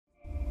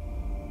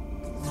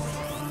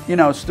You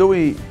know,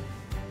 Stewie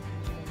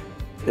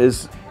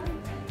is,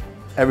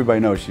 everybody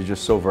knows she's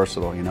just so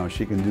versatile, you know,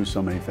 she can do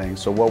so many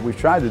things. So what we've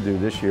tried to do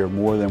this year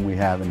more than we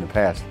have in the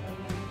past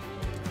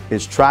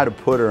is try to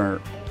put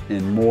her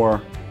in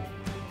more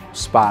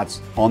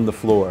spots on the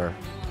floor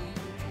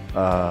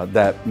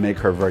that make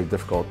her very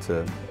difficult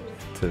to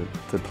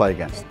play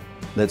against.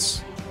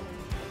 Let's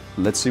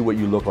see what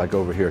you look like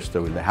over here,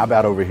 Stewie. How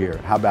about over here?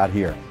 How about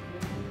here?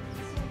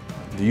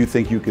 Do you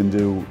think you can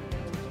do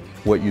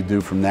what you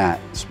do from that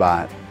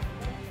spot?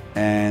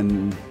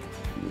 And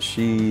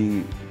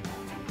she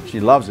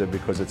loves it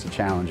because it's a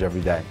challenge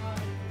every day.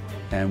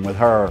 And with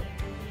her,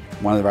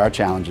 one of our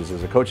challenges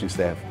as a coaching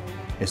staff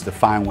is to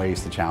find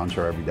ways to challenge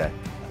her every day.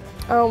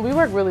 We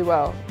work really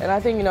well, and I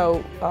think, you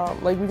know,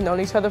 like we've known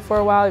each other for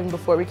a while, even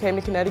before we came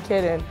to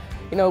Connecticut, and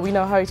you know, we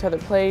know how each other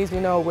plays, we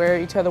know where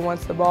each other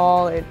wants the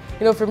ball, and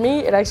you know, for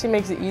me, it actually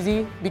makes it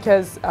easy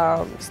because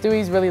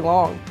Stewie's really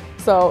long,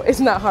 so it's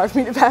not hard for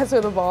me to pass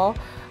her the ball.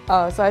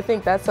 So I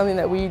think that's something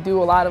that we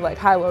do a lot of, like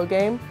high-low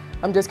game,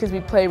 just because we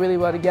play really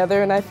well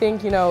together, and I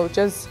think, you know,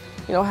 just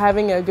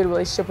having a good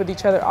relationship with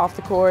each other off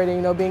the court and,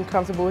 you know, being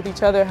comfortable with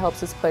each other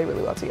helps us play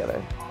really well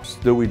together.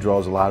 Stewie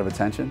draws a lot of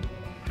attention,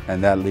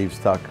 and that leaves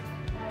Tuck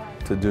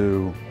to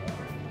do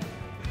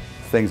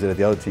things that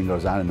the other team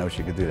goes, I didn't know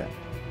she could do that.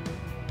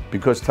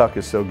 Because Tuck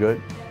is so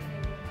good,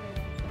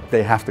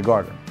 they have to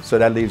guard her. So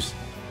that leaves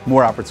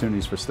more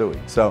opportunities for Stewie.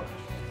 So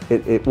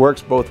it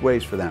works both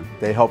ways for them.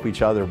 They help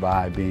each other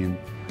by being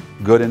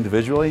good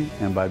individually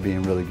and by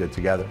being really good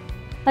together.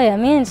 Oh yeah,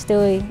 me and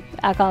Stewie,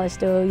 I call her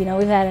Stewie, you know,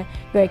 we've had a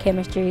great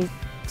chemistry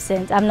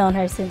since, I've known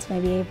her since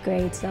maybe 8th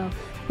grade, so,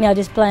 you know,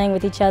 just playing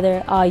with each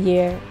other all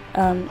year,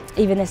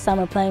 even this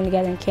summer playing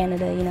together in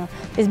Canada, you know,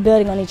 just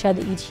building on each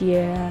other each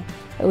year.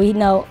 We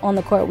know on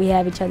the court we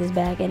have each other's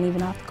back and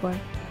even off the court.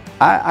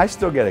 I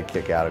still get a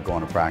kick out of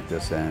going to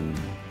practice and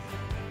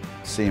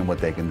seeing what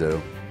they can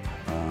do.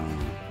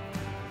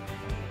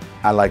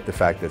 I like the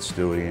fact that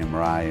Stewie and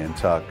Moriah and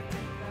Tuck,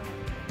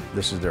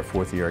 this is their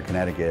 4th year at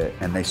Connecticut,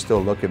 and they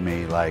still look at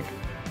me like,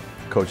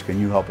 Coach, can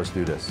you help us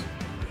do this?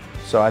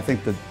 So I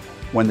think that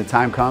when the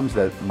time comes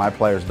that my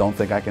players don't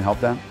think I can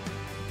help them,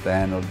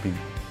 then it'll be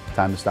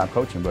time to stop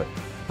coaching. But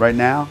right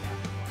now,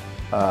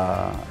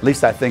 at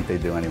least I think they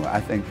do anyway.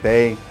 I think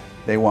they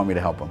want me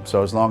to help them.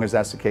 So as long as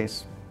that's the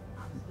case,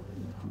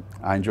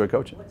 I enjoy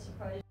coaching.